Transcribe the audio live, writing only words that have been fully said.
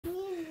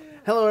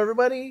Hello,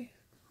 everybody.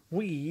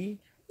 We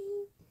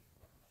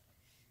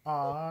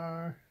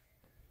are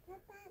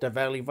the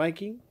Valley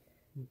Viking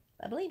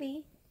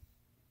Baby.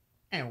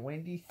 and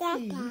Wendy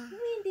C.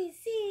 Wendy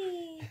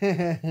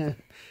C.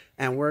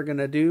 And we're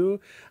gonna do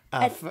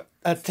a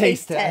taste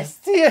taste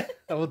test. test. Yeah,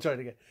 we'll try it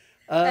again.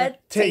 A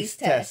taste taste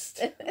test.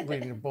 test. We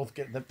need to both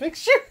get the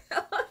picture.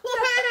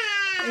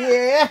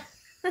 Yeah.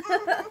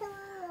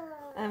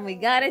 And we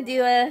gotta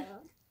do a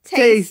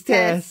Taste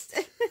taste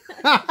test.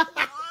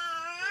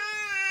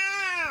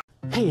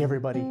 Hey,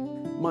 everybody.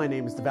 My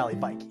name is the Valley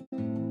Viking.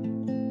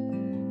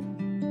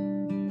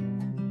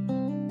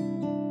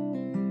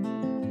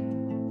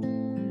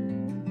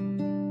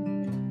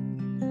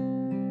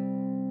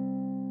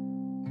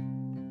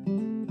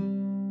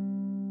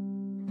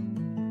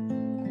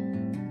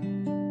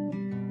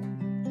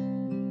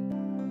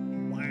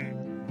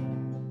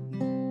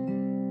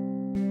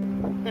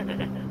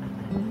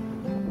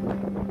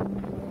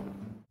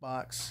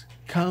 Box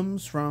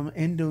comes from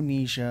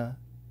Indonesia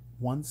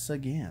once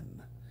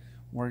again.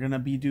 We're going to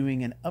be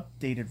doing an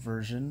updated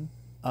version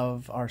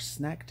of our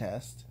snack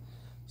test.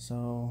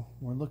 So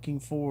we're looking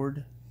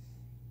forward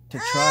to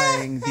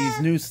trying these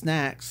new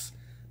snacks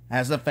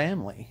as a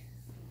family.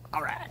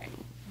 All right.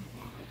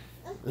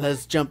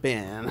 Let's jump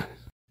in.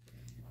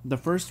 The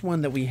first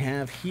one that we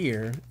have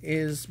here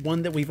is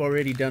one that we've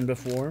already done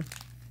before,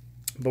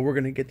 but we're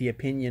going to get the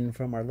opinion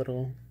from our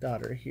little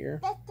daughter here.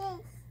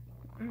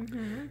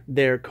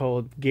 They're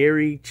called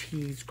Gary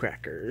cheese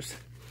crackers.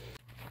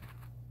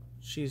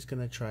 She's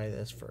gonna try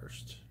this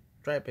first.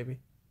 Try it, baby.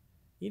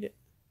 Eat it.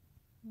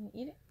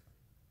 Eat it.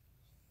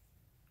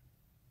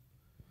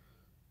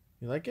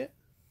 You like it?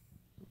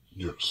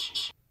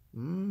 Yes.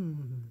 No?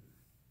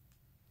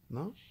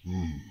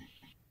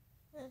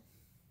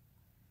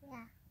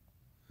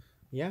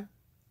 Yeah?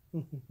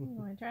 You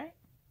wanna try it?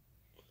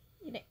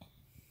 Eat it.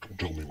 Don't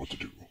tell me what to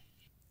do.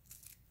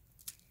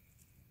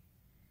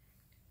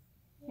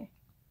 Here.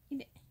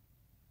 Eat it.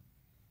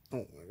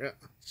 Oh my god.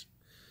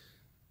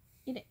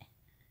 Eat it.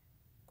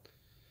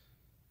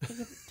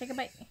 Take a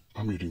bite.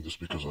 I'm eating this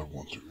because I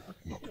want to,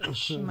 not because...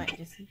 She might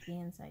just eat the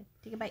inside.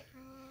 Take a bite.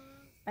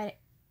 Bite it.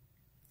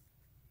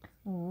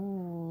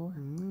 Ooh.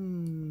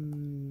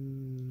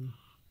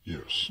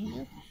 Yes.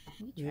 You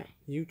Yeah, try.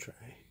 you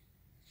try.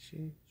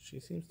 She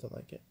seems to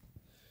like it.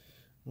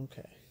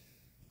 Okay.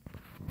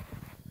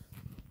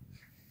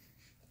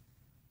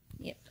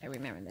 Yep, I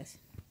remember this.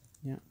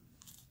 Yeah.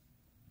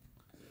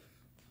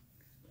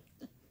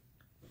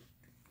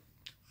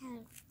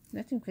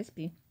 Nice and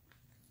crispy.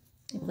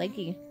 And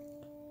flaky.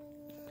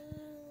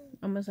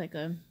 Almost like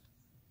a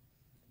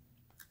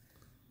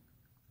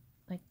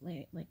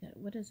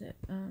what is it?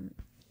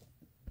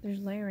 There's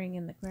layering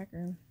in the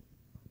cracker.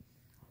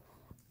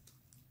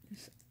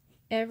 There's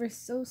ever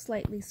so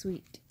slightly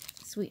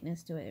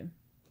sweetness to it.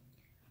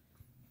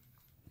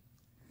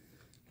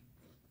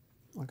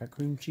 Like a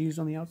cream cheese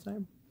on the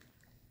outside?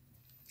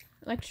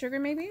 Like sugar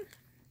maybe?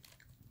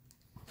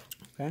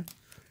 Okay.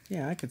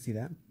 Yeah, I could see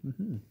that.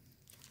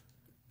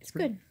 It's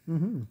good.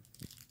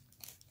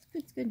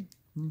 It's good.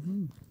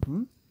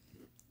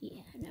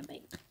 Yeah, no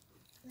bite.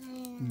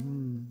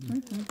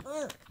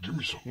 Give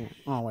me some. Yeah.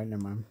 Oh, wait,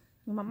 never mind.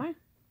 You want more?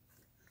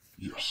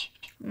 Yes.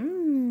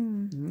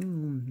 Yum.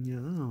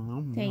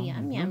 Say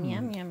yum yum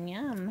yum yum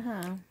yum,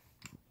 huh?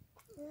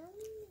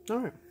 All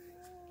right.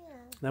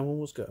 That one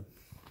was good.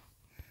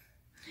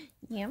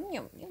 Yum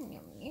yum yum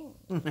yum yum.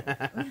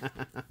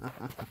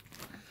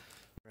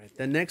 Right.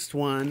 The next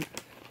one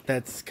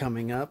that's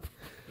coming up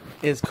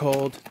is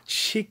called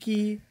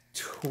Chicky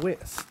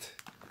Twist.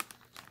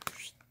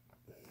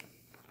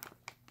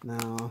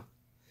 Now,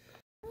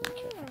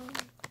 okay.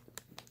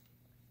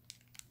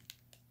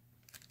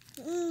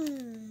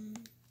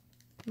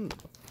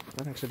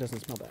 That actually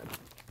doesn't smell bad.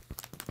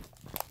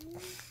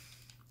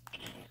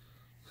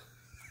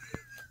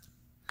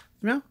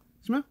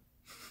 Smell?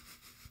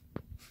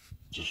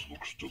 This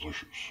looks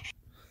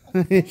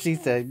delicious. She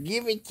said,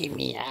 "Give it to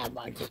me. I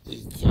want to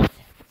eat it."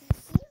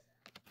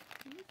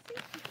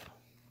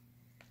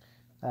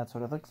 That's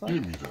what it looks like.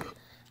 Give me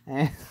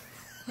that.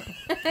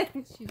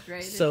 She's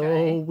ready to So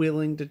try.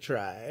 willing to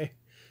try.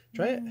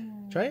 Try it.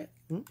 Try it.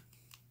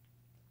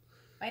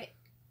 Bite it.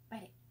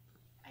 Bite it.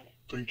 Bite it.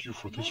 Thank you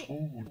for this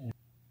food.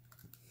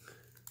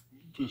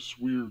 This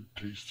weird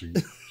tasting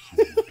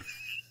food.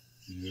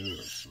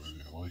 Yes,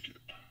 I like it.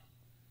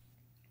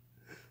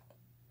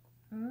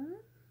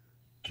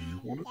 Do you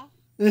want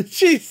it?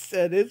 She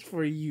said it's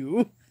for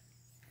you.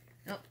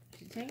 Oh,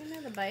 she's taking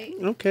another bite.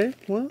 Okay,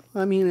 well,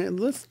 I mean, it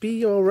must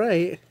be all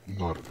right.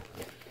 Not at all.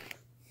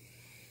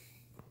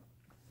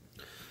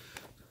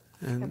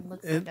 And It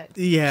looks like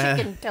a yeah,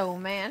 chicken toe,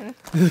 man.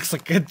 it looks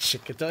like a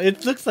chicken toe.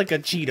 It looks like a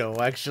Cheeto,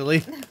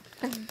 actually.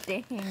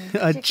 Dang.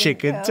 A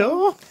chicken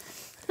toe.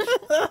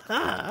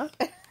 I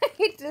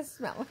hate to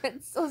smell it.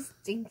 It's so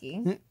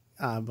stinky.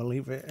 I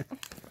believe it.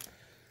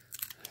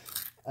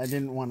 I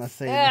didn't want to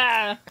say.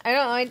 I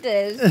don't like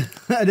this.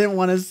 I didn't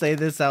want to say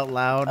this out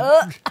loud.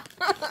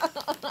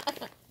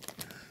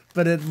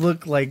 But it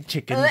looked like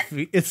chicken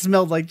feet. It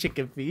smelled like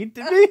chicken feet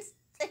to me.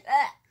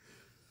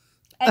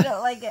 I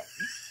don't like it.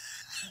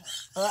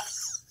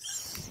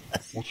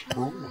 What's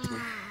wrong with it?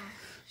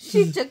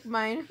 She took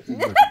mine.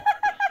 Maybe.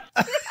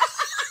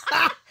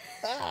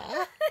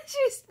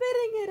 She's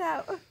spitting it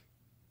out.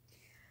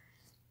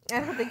 I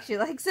don't think she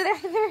likes it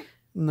either.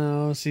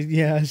 No,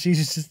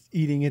 she's just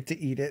eating it to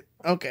eat it.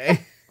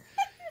 Okay.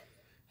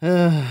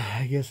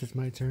 I guess it's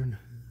my turn.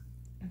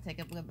 I'll take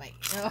a good bite.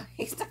 Oh,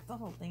 he stuck the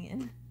whole thing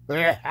in.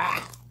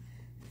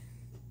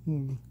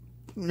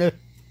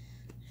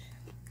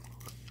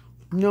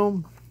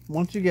 No,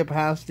 once you get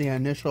past the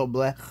initial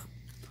blech,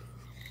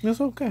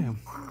 it's okay.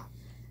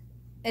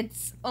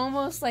 It's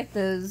almost like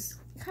those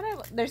kind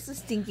of. There's a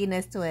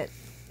stinkiness to it.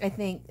 I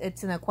think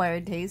it's an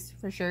acquired taste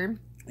for sure.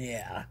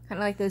 Yeah. Kind of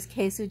like those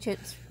queso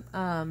chips.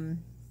 From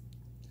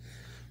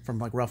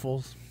like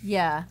Ruffles.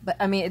 Yeah, but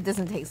I mean, it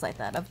doesn't taste like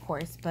that, of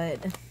course.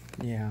 But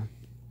Yeah.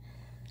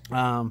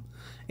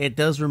 It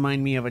does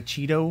remind me of a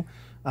Cheeto.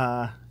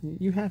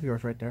 You have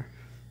yours right there.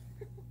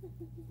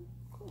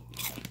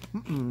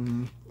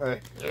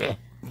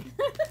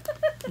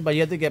 But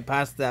you have to get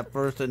past that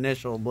first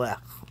initial blech.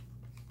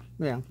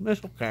 Yeah,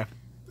 it's okay.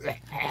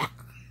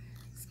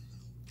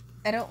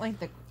 I don't like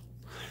the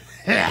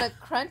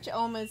crunch.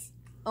 Almost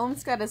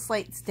got a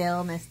slight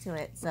staleness to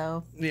it.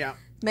 So Yeah.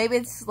 maybe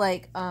it's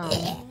like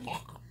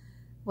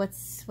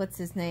what's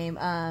his name?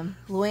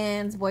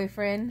 Luann's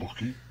boyfriend.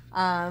 Bucky?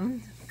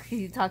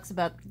 He talks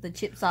about the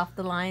chips off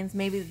the lines.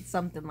 Maybe it's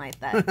something like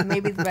that.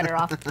 Maybe it's better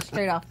off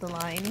straight off the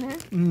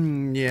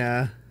line.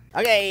 Yeah.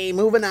 Okay,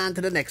 moving on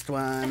to the next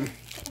one.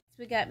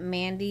 We got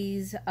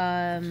Mandy's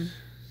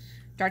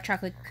dark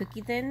chocolate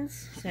cookie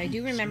thins. So I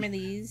do remember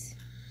these,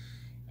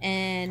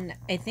 and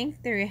I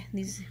think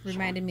these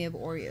reminded me of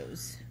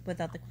Oreos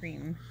without the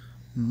cream,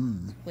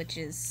 which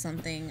is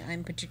something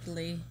I'm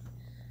particularly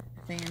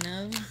a fan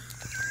of.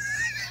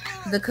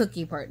 The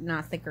cookie part,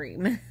 not the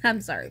cream. I'm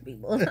sorry,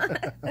 people.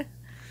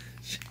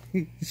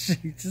 She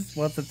just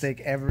wants to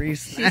take every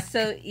snack. She's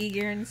so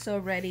eager and so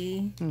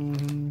ready.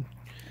 Mm-hmm.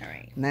 All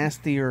right.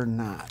 Nasty or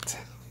not.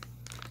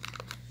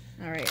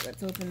 All right,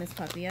 let's open this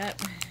puppy up.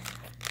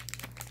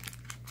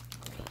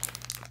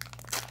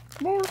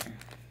 More.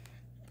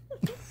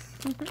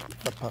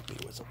 The puppy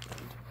was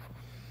opened.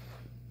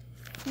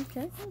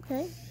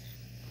 Okay.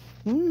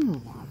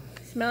 Mmm.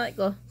 Smell it,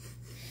 go.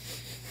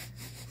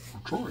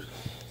 I'm trying.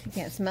 You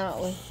can't smell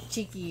it with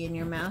cheeky in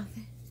your mouth.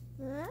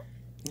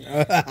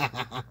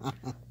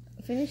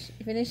 Finish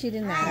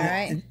eating that, all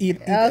right?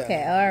 Eat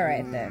Okay, all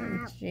right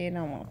then. You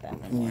don't want that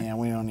anymore. Yeah,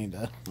 we don't need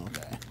to.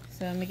 Okay.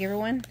 So let me give her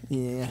one.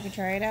 Yeah. You can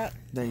try it out.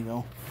 There you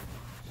go.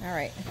 All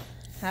right,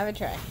 have a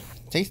try.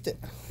 Taste it.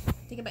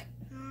 Take a bite.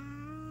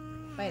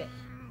 Bite it.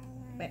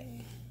 Bite it.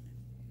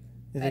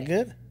 Is Bite it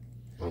good?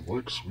 I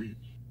like sweet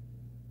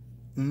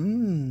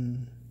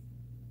Mmm.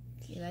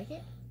 Do you like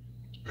it?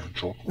 and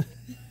chocolate.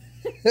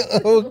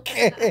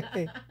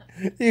 Okay.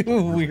 You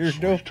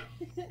weirdo.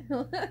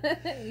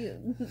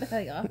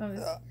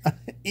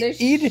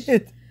 Eat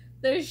it.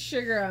 There's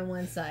sugar on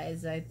one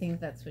side. So I think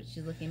that's what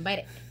she's looking. Bite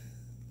it.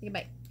 Take a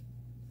bite.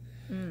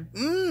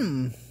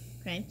 Mmm.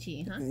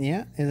 Crunchy, huh?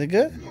 Yeah. Is it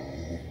good?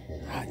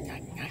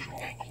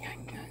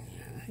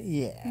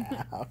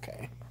 Yeah.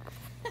 Okay.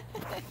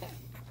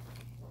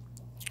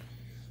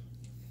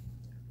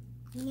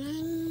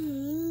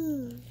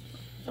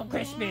 So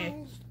crispy.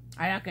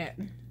 I like it.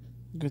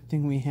 Good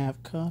thing we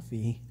have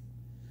coffee.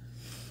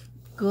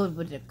 Good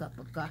with a cup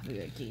of coffee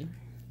or tea.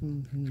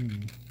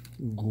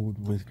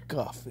 Good with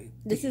coffee.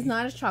 This is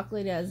not as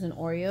chocolatey as an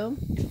Oreo.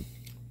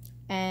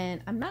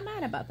 And I'm not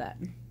mad about that.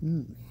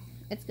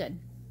 It's good.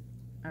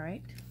 All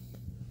right.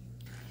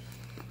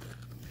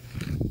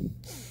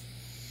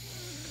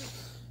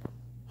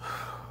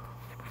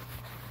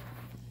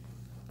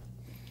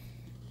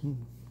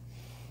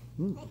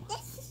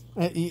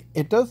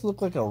 It does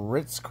look like a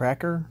Ritz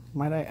cracker,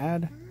 might I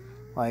add?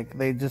 Like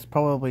they just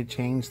probably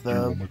changed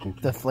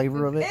the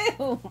flavor of it.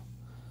 Ew.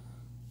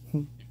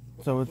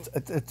 So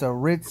it's a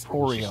Ritz Still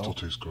Oreo.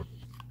 tastes good.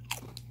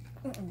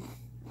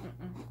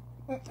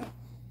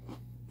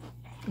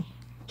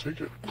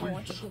 Take it, I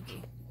want the please.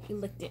 cookie. He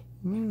licked it.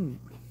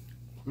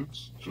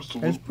 It's just a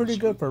little It's pretty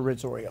biscuit. good for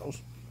Ritz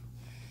Oreos.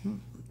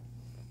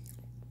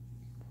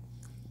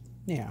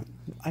 Yeah,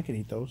 I could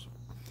eat those.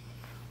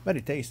 Very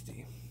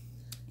tasty.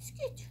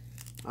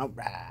 All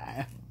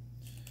right.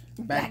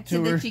 Back to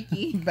the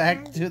cheeky.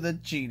 Back to the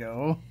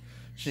Cheeto.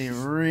 She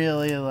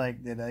really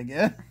liked it, I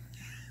guess.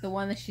 The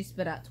one that she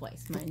spit out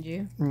twice, mind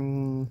you.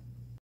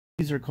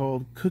 These are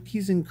called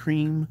cookies and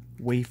cream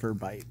wafer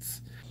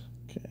bites.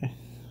 Okay,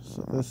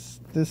 so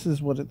this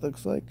is what it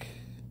looks like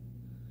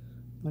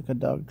a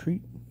dog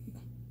treat.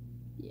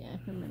 Yeah, I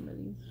remember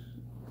these.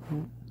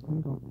 Here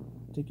you go.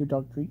 Take your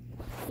dog treat.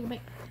 Take a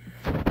bite.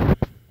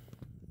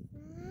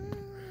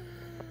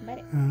 Bite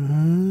it.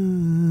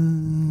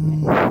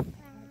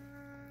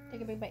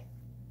 Take a big bite.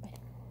 Bite it.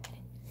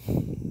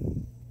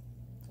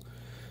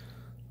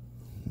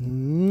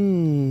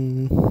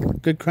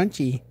 Good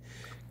crunchy.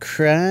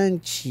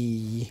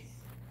 Crunchy.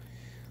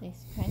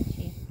 Nice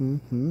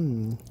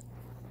crunchy.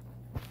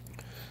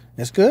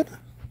 It's good?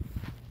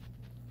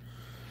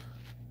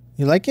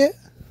 You like it?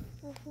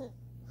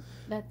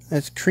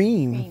 That's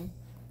cream.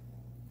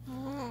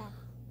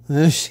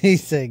 She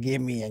said,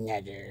 "Give me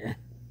another."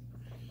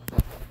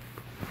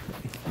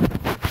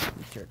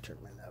 It's your turn,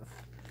 my love.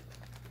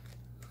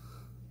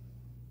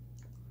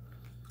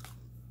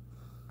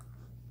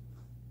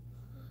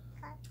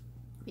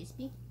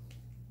 Crispy.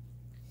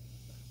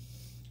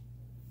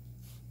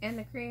 And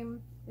the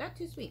cream, not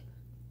too sweet,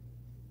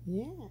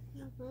 Yeah.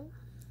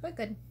 but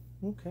good.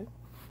 Okay.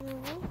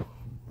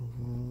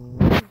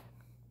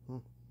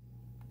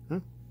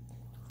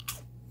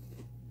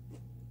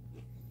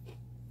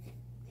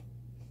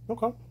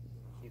 Okay.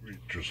 Let me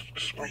just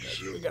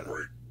squeeze it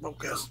right.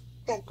 Focus.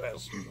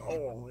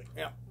 Oh,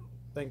 yeah.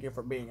 Thank you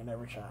for being in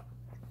every shot.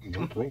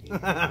 No problem.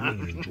 I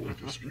really enjoy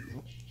this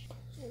view.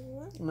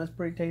 That's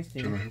pretty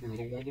tasty. Can I have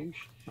another one of those?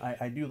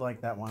 I do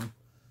like that one.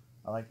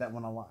 I like that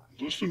one a lot.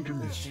 Listen to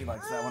me. She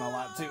likes that one a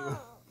lot too.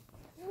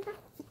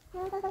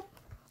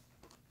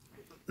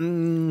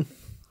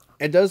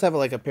 It does have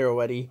like a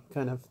pirouette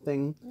kind of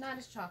thing. Not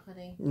as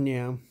chocolatey.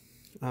 Yeah.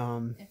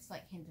 It's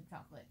like hint of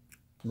chocolate.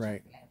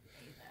 Right.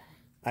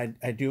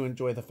 I do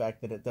enjoy the fact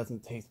that it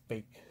doesn't taste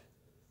fake.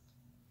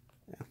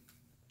 Yeah.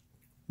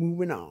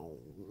 Moving on.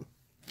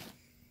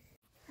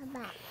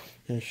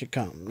 Here she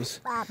comes.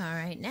 All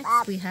right,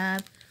 next we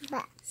have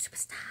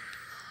Superstar.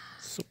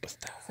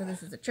 Superstar. So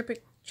this is a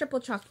triple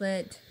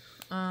chocolate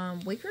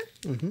wafer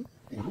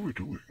What are we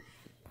doing?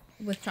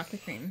 with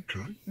chocolate cream.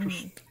 Can I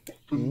just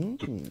open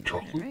the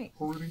chocolate Alright.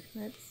 already?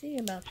 Let's see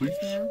about this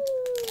now.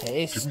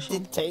 Tasty,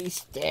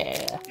 tasty.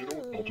 You know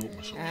what? I'll do it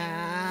myself.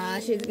 Ah,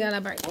 she's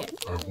gonna break it.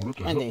 I wanted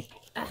to help. Honey.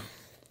 I'll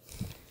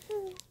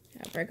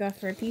break off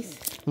for a piece.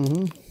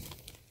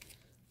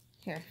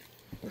 Here.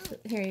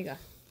 Here you go.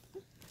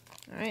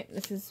 Alright,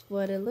 this is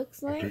what it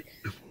looks like. Okay,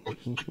 if I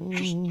can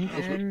just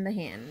have it. And the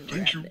hand.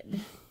 Thank you. Grab it.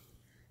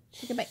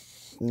 Take a bite.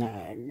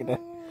 Snagged.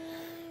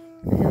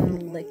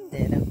 And licked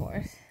it, of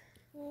course.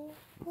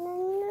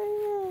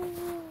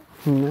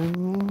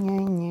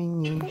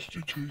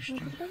 Tasty,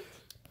 tasty.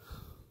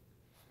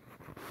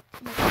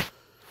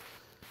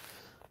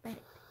 Bite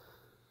it.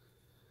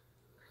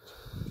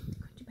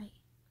 Crunchy bite.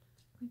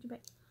 Crunchy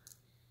bite.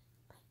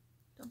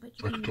 Don't bite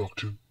I your can hand. talk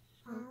to.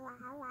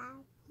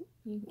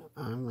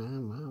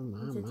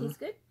 Does it taste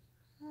good?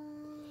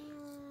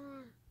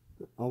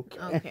 Okay.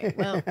 Okay,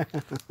 well,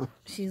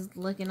 she's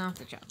licking off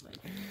the chocolate.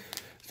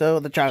 So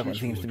the chocolate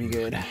seems to be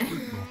good.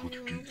 Straighten off with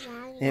your teeth.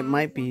 It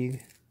might be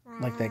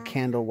like that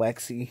candle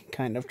waxy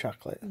kind of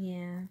chocolate.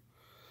 Yeah.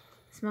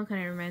 The smell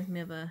kind of reminds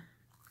me of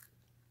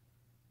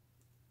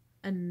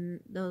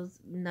those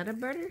Nutter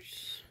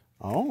Butters.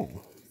 Oh.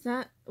 Is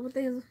that what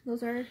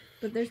those are?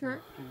 But there's not.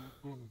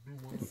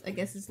 I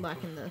guess it's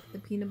lacking the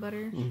peanut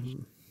butter.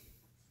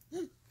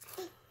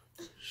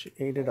 She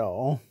ate it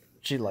all.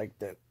 She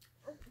liked it.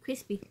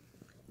 Crispy.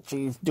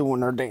 She's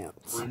doing her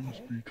dance. Praise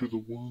be to the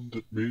one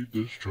that made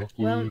this chocolate.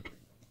 Well,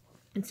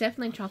 it's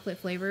definitely chocolate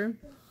flavor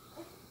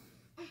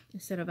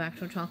instead of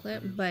actual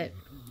chocolate, but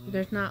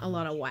there's not a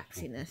lot of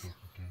waxiness.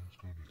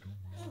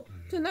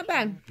 So not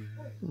bad.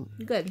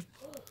 Good.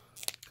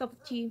 Cup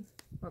of tea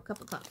or a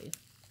cup of coffee.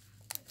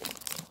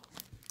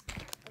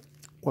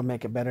 Would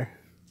make it better.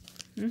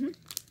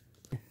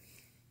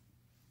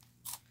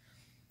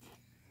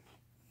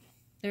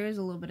 There is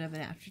a little bit of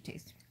an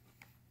aftertaste.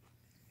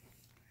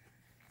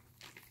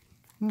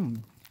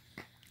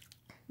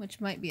 Which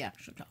might be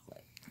actual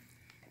chocolate.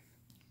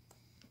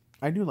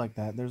 I do like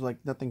that. There's like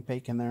nothing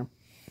fake in there.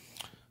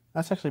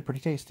 That's actually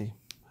pretty tasty.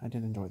 I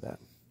did enjoy that.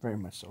 Very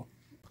much so.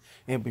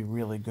 It'd be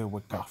really good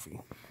with coffee.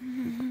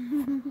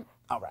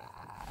 Alright.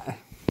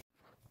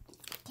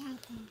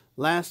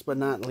 Last but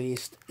not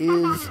least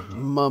is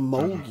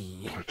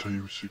Mamogi. Can I tell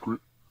you a secret?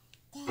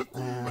 I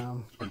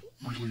really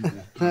want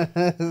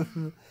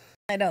that.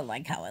 I don't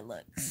like how it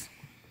looks.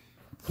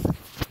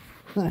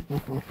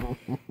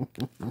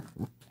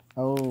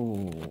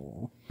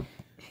 Oh.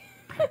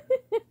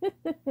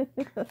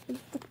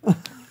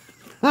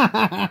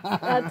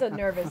 That's a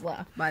nervous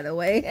laugh, by the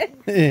way.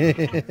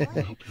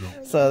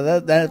 So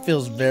that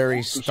feels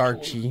very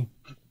starchy.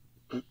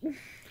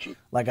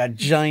 Like a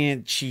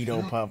giant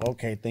Cheeto puff.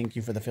 Okay, thank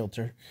you for the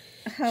filter.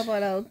 How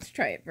about I'll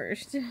try it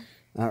first?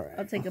 Alright.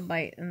 I'll take a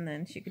bite and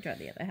then she could try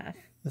the other half.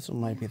 This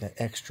one might be the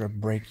extra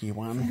breaky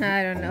one.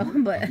 I don't know,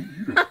 but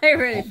I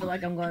really feel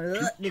like I'm going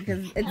 "Ugh,"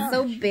 because it's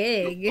so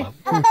big.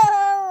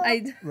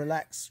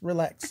 Relax. I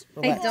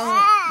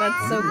don't.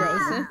 That's so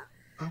gross.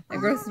 It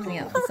grosses me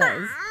out, the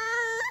size.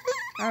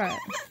 Alright.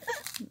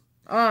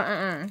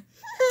 I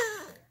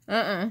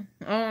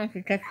don't like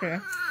the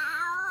texture.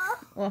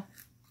 Well,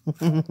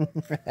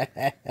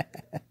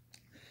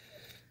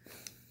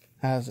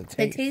 How does it the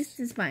taste? taste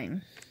is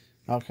fine.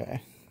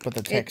 Okay. But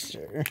the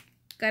texture.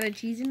 Got a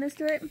cheesiness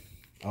to it.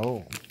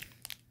 Oh.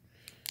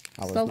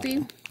 I was Salty.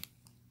 not-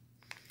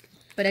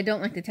 But I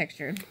don't like the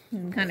texture.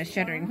 I'm kind of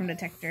shuddering from the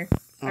texture.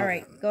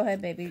 Alright, go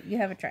ahead, baby. You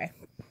have a try.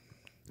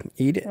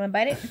 Eat it. You want to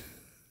bite it?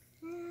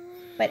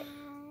 Bite it.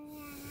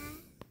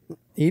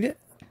 Eat it.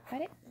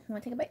 Bite it. You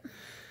want to take a bite?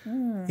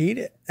 Eat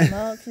it.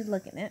 Well, she's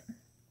looking it.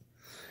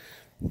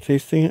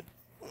 Tasting it.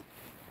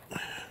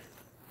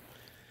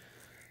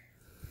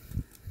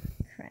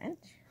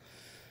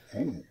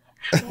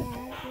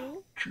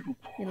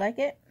 like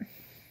it?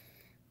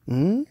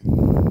 Hmm?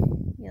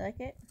 You like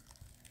it?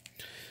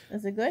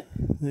 Is it good?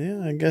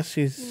 Yeah, I guess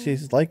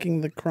she's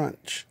liking the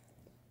crunch.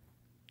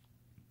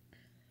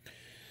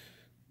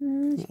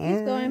 She's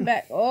going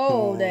back.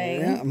 Oh, dang.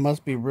 Yeah, it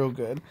must be real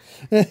good.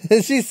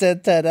 She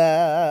said,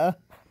 ta-da!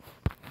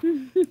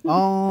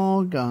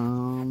 All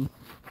gone.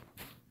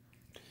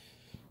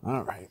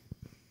 All right.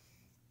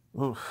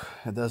 Oof,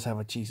 it does have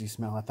a cheesy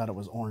smell. I thought it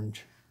was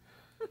orange.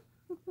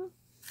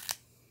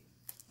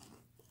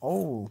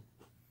 Oh.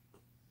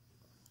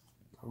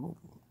 Ooh.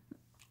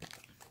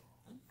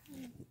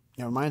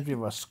 It reminds me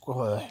of a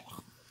square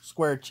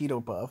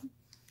Cheeto Puff.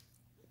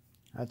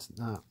 That's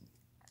not.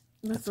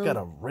 It's got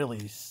a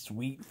really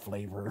sweet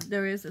flavor.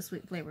 There is a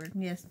sweet flavor,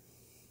 yes.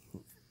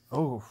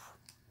 Oh.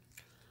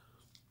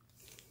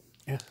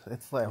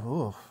 It's like,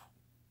 oof.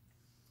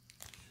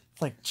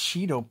 It's like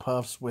Cheeto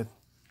Puffs with,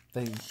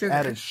 they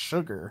added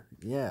sugar.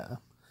 Yeah.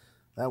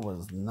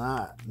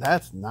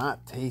 That's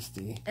not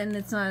tasty. And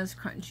it's not as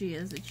crunchy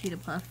as a Cheetah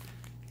Puff.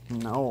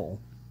 No.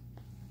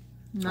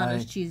 Not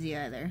as cheesy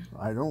either.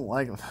 I don't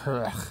like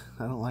I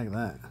don't like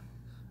that.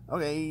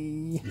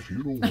 Okay. If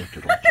you don't like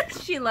it, I'll take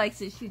it. She likes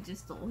it. She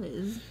just stole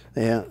his.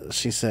 Yeah,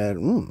 she said,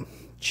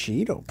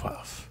 Cheeto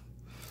Puff.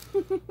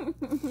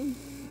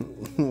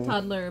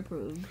 Toddler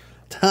approved.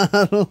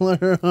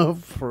 Toddler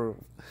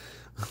approved.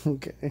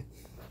 Okay.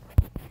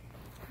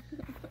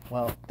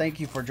 Well, thank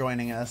you for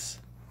joining us.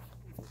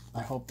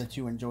 I hope that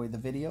you enjoyed the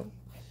video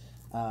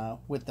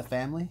with the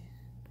family.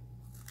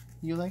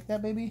 You like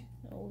that, baby?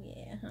 Oh,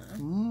 yeah, huh?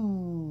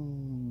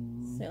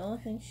 Mmm. So,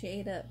 open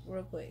shade up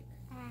real quick.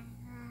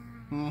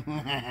 Yummy,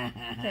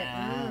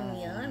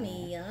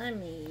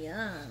 yummy,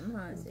 yum.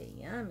 Huh? Say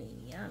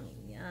yummy, yummy,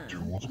 yum. Do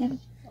you want some?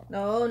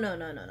 No. I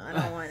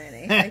don't want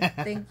any.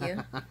 Thank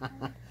you.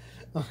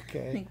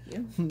 Okay. Thank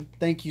you.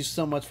 Thank you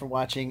so much for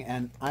watching,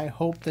 and I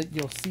hope that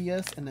you'll see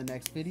us in the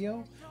next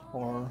video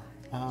or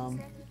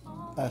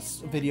a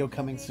video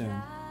coming soon.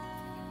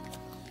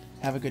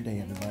 Have a good day,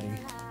 everybody.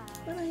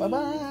 Bye-bye.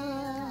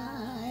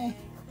 Bye-bye.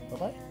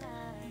 Bye-bye.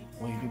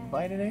 Will you do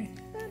bye today?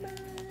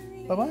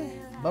 Bye-bye.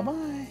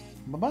 Bye-bye.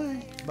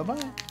 Bye-bye.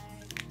 Bye-bye.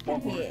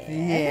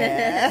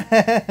 Yeah.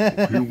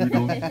 Here we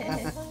go.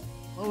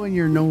 Blowing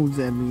your nose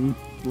at me.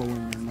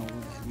 Blowing your nose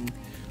at me.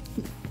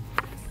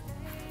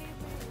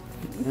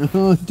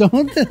 No,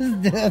 don't do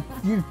that.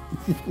 You.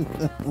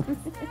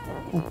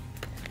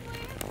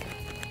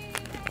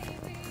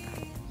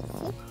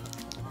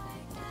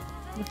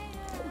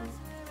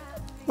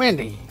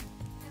 Wendy.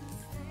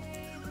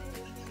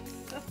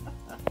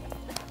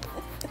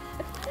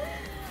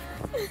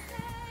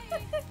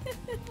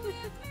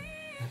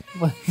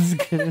 Let's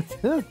get it.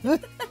 Okay,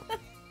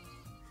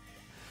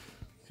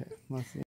 let's see.